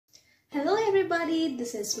Hello everybody,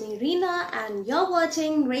 this is me Reena and you're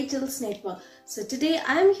watching Rachel's Network. So today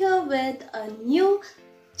I'm here with a new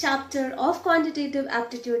chapter of Quantitative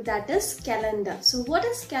Aptitude, that is calendar. So what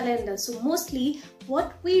is calendar? So mostly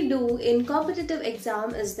what we do in competitive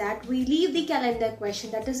exam is that we leave the calendar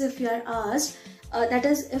question. That is, if you are asked, that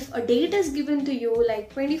is, if a date is given to you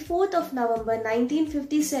like 24th of November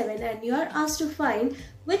 1957 and you are asked to find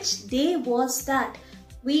which day was that,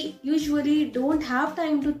 we usually don't have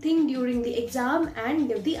time to think during the exam and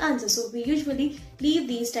give the answer. So we usually leave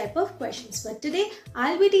these type of questions. But today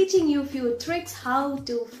I'll be teaching you a few tricks how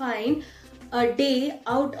to find a day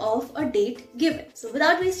out of a date given. So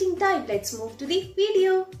without wasting time, let's move to the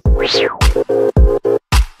video.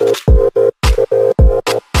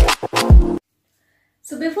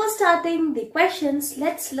 So before starting the questions,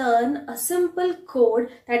 let's learn a simple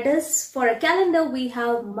code. That is, for a calendar we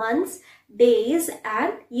have months, days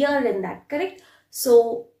and year in that, correct?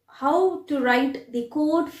 So how to write the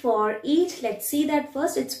code for each, let's see that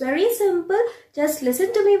first. It's very simple. Just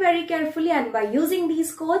listen to me very carefully and by using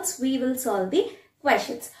these codes we will solve the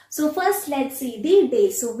questions. So first let's see the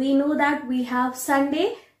days. So we know that we have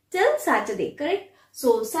Sunday till Saturday, correct?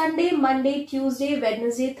 So Sunday, Monday, Tuesday,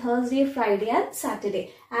 Wednesday, Thursday, Friday and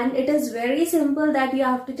Saturday. And it is very simple that you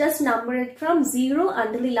have to just number it from 0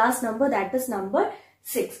 until the last number, that is number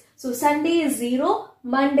 6. So Sunday is 0,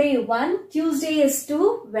 Monday 1, Tuesday is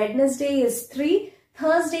 2, Wednesday is 3,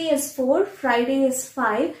 Thursday is 4, Friday is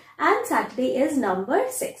 5 and Saturday is number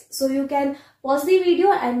 6. So you can pause the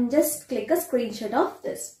video and just click a screenshot of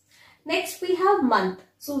this. Next we have month.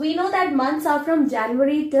 So we know that months are from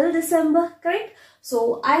January till December, correct?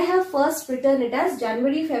 So I have first written it as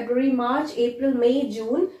January, February, March, April, May,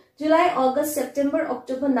 June, July, August, September,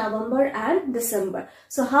 October, November and December.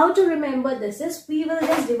 So how to remember this is, we will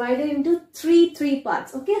just divide it into three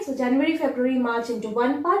parts. Okay, so January, February, March into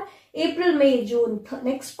one part, April, May, June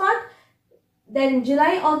next part, then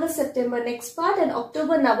July, August, September next part and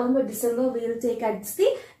October, November, December we will take as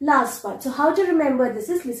the last part. So how to remember this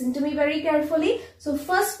is, listen to me very carefully. So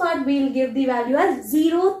first part we will give the value as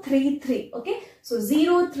 033. Okay, so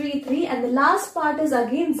 033 and the last part is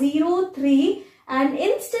again 03. And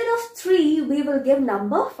instead of 3, we will give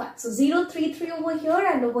number 5. So 033 over here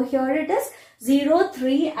and over here it is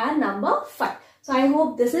 03 and number 5. So I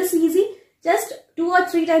hope this is easy. Just 2 or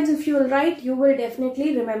 3 times if you will write, you will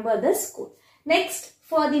definitely remember this code. Next,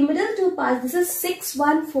 for the middle two parts, this is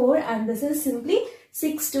 614 and this is simply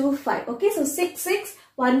 625. Okay, so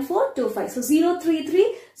 661425. So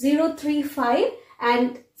 033, 035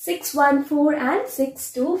 and 614 and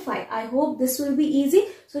 625. I hope this will be easy.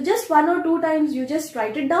 So just 1 or 2 times you just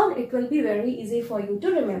write it down. It will be very easy for you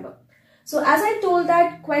to remember. So as I told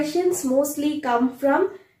that questions mostly come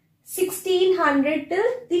from 1600 till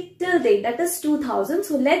date, that is 2000.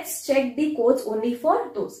 So let's check the codes only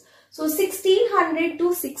for those. So 1600 to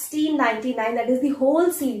 1699, that is the whole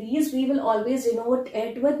series, we will always denote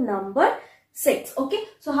it with number 6. Okay,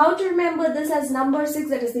 so how to remember this as number 6?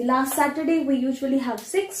 That is the last Saturday we usually have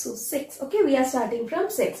 6. So 6. Okay, we are starting from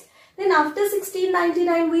 6. Then after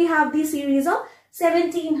 1699 we have the series of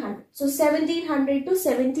 1700. So 1700 to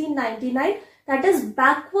 1799, that is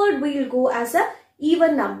backward we will go as a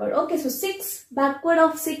even number. Okay, so 6 backward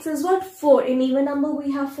of 6 is what? 4. In even number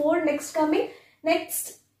we have 4 next coming.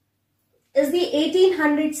 Next is the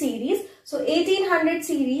 1800 series. So 1800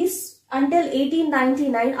 series until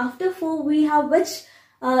 1899, after 4 we have which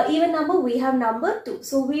even number? We have number 2.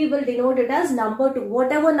 So we will denote it as number 2.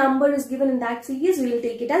 Whatever number is given in that series, we will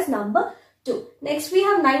take it as number 2. Next we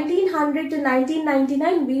have 1900 to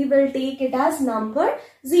 1999. We will take it as number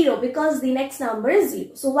 0 because the next number is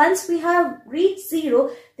 0. So once we have reached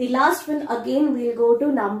 0, the last one again we will go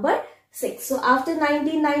to number 6. So after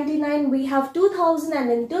 1999 we have 2000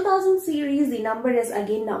 and in 2000 series the number is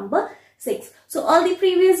again number 6. So all the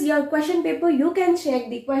previous year question paper you can check,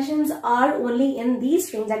 the questions are only in these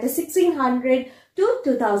strings, that is 1600 to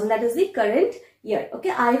 2000, that is the current year.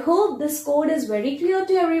 Okay, I hope this code is very clear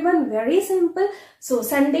to everyone, very simple. So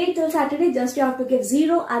Sunday till Saturday just you have to give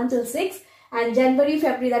 0 until 6 and January,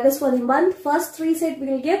 February, that is for the month, first 3 set we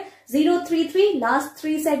will give 033, last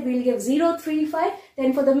 3 set we will give 035,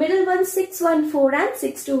 then for the middle one 614 and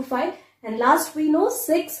 625 and last we know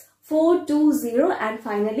 6420 and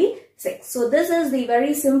finally 6. So this is the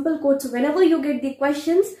very simple code. So whenever you get the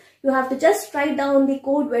questions, you have to just write down the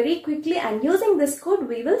code very quickly and using this code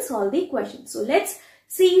we will solve the question. So let's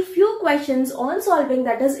see few questions on solving,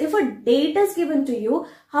 that is if a date is given to you,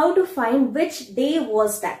 how to find which day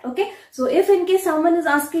was that. Okay, so if in case someone is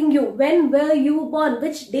asking you when were you born,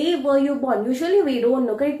 which day were you born, usually we don't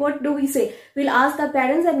know, correct? What do we say? We'll ask our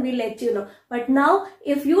parents and we'll let you know. But now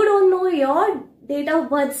if you don't know your date of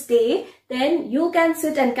birth day, then you can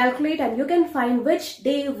sit and calculate and you can find which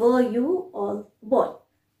day were you all born.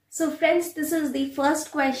 So friends, this is the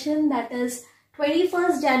first question, that is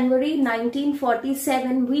 21st January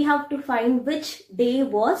 1947. We have to find which day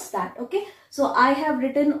was that. Okay, so I have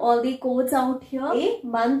written all the codes out here, day,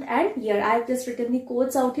 month and year. I have just written the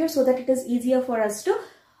codes out here so that it is easier for us to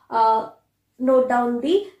note down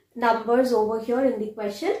the numbers over here in the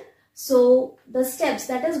question. So the steps,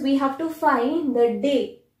 that is we have to find the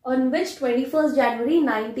day on which 21st January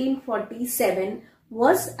 1947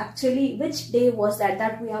 was actually, which day was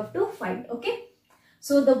that we have to find. Okay,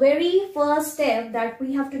 so the very first step that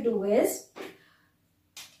we have to do is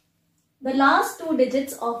the last two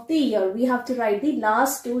digits of the year. We have to write the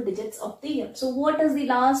last two digits of the year. So what is the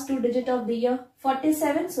last two digit of the year?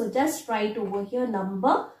 47. So just write over here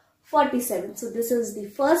number 47. So this is the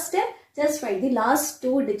first step. Just write the last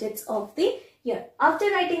two digits of the year. After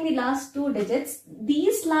writing the last two digits,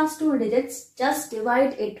 these last two digits, just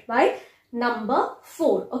divide it by number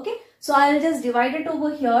 4. Okay, so I'll just divide it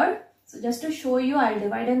over here. So just to show you, I'll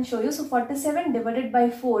divide and show you. So 47 divided by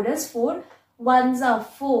 4 is 4. Ones are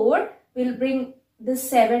 4. We'll bring this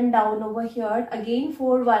 7 down over here. Again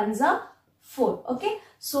 4 ones are 4. Okay,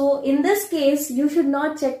 so in this case, you should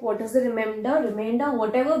not check what is the remainder.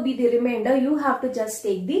 Whatever be the remainder, you have to just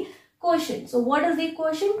take the quotient. So what is the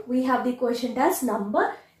quotient? We have the quotient as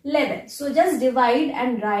number 11. So just divide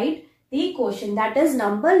and write the quotient, that is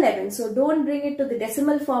number 11. So don't bring it to the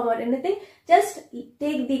decimal form or anything. Just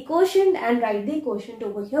take the quotient and write the quotient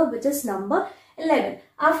over here, which is number 11.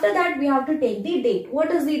 After that, we have to take the date.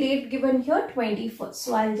 What is the date given here? 21st.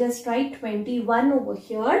 So I'll just write 21 over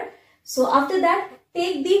here. So after that,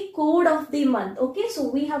 take the code of the month. Okay, so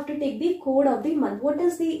we have to take the code of the month. What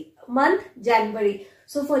is the month? January.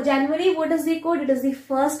 So for January, what is the code? It is the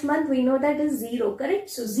first month. We know that is 0, correct?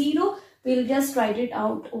 So 0. We'll just write it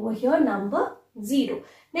out over here, number 0.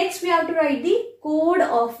 Next, we have to write the code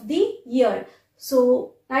of the year.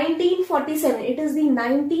 So 1947, it is the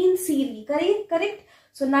 19 series, correct?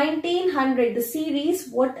 So 1900, the series,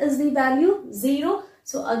 what is the value? 0.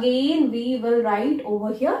 So again, we will write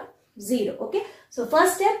over here 0. Okay, so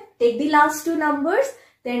first step, take the last two numbers,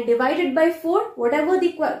 then divide it by 4. Whatever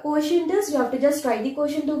the quotient is, you have to just write the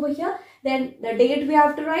quotient over here. Then the date we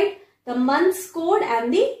have to write, the month's code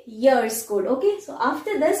and the year's code. Okay, so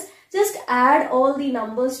after this, just add all the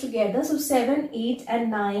numbers together. So 7, 8 and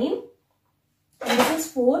 9. And this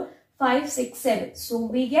is 4, 5, 6, 7. So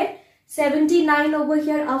we get 79 over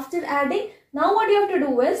here after adding. Now what you have to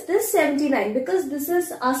do is this 79, because this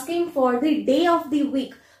is asking for the day of the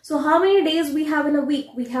week. So how many days we have in a week?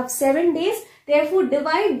 We have 7 days. Therefore,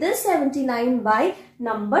 divide this 79 by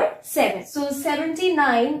number 7. So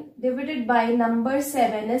 79 divided by number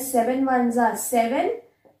 7 is 7 ones are 7.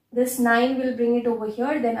 This 9 will bring it over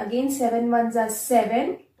here. Then again 7 ones are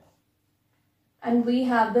 7. And we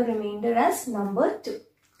have the remainder as number 2.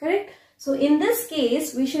 Correct? So in this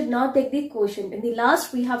case, we should not take the quotient. In the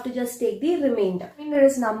last, we have to just take the remainder. Remainder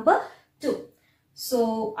is number 2.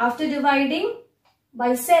 So after dividing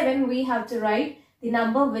by 7, we have to write the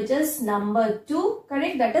number which is number 2,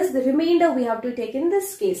 correct? That is the remainder we have to take in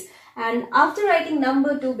this case. And after writing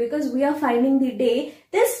number 2, because we are finding the day,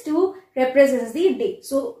 this 2 represents the day.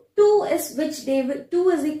 So 2 is which day? 2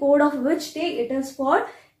 is the code of which day? It is for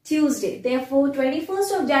Tuesday. Therefore,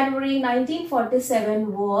 21st of January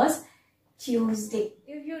 1947 was Tuesday.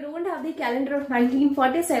 If you don't have the calendar of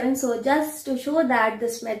 1947, so just to show that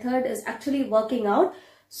this method is actually working out.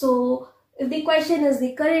 So if the question is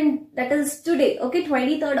the current, that is today, okay,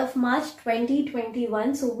 23rd of March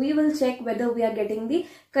 2021. So we will check whether we are getting the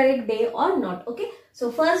correct day or not. Okay,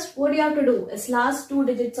 so first what you have to do is last two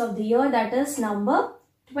digits of the year, that is number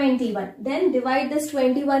 21. Then divide this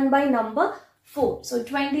 21 by number 4. So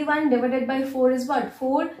 21 divided by 4 is what?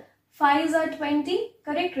 4 5s are 20,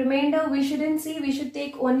 correct? Remainder we shouldn't see, we should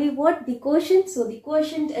take only what? The quotient. So the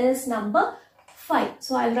quotient is number 5.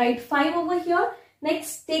 So I'll write 5 over here.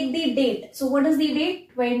 Next, take the date. So what is the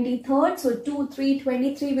date? 23rd. So 2, 3,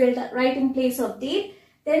 23 we'll write in place of date.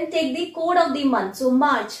 Then take the code of the month. So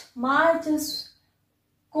March. March is,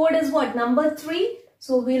 code is what? Number 3.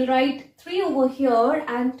 So we'll write 3 over here,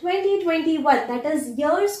 and 2021, that is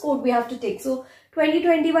year's code we have to take. So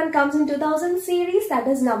 2021 comes in 2000 series, that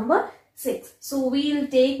is number 6. So we'll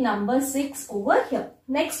take number 6 over here.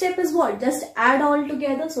 Next step is what? Just add all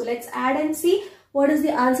together. So let's add and see what is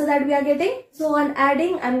the answer that we are getting? So on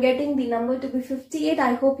adding, I'm getting the number to be 58.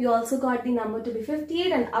 I hope you also got the number to be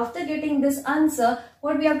 58. And after getting this answer,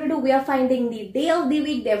 what we have to do? We are finding the day of the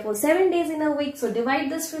week. Therefore, 7 days in a week. So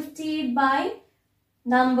divide this 58 by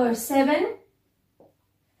number 7.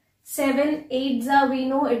 7 8s are, we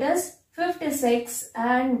know it is 56,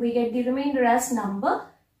 and we get the remainder as number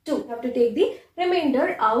 2. We have to take the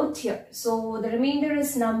remainder out here. So the remainder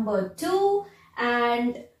is number 2,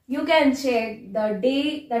 and you can check the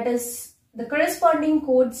day, that is the corresponding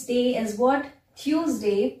code's day is what?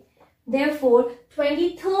 Tuesday. Therefore,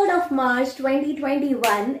 23rd of March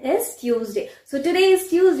 2021 is Tuesday. So today is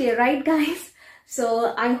Tuesday, right guys?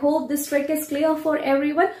 So I hope this trick is clear for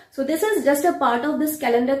everyone. So this is just a part of this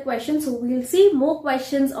calendar question. So we'll see more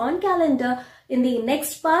questions on calendar in the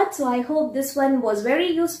next part. So I hope this one was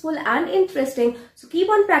very useful and interesting. So keep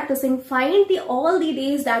on practicing. Find all the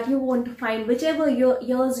days that you want to find, whichever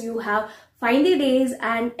years you have. Find the days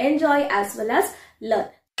and enjoy as well as learn.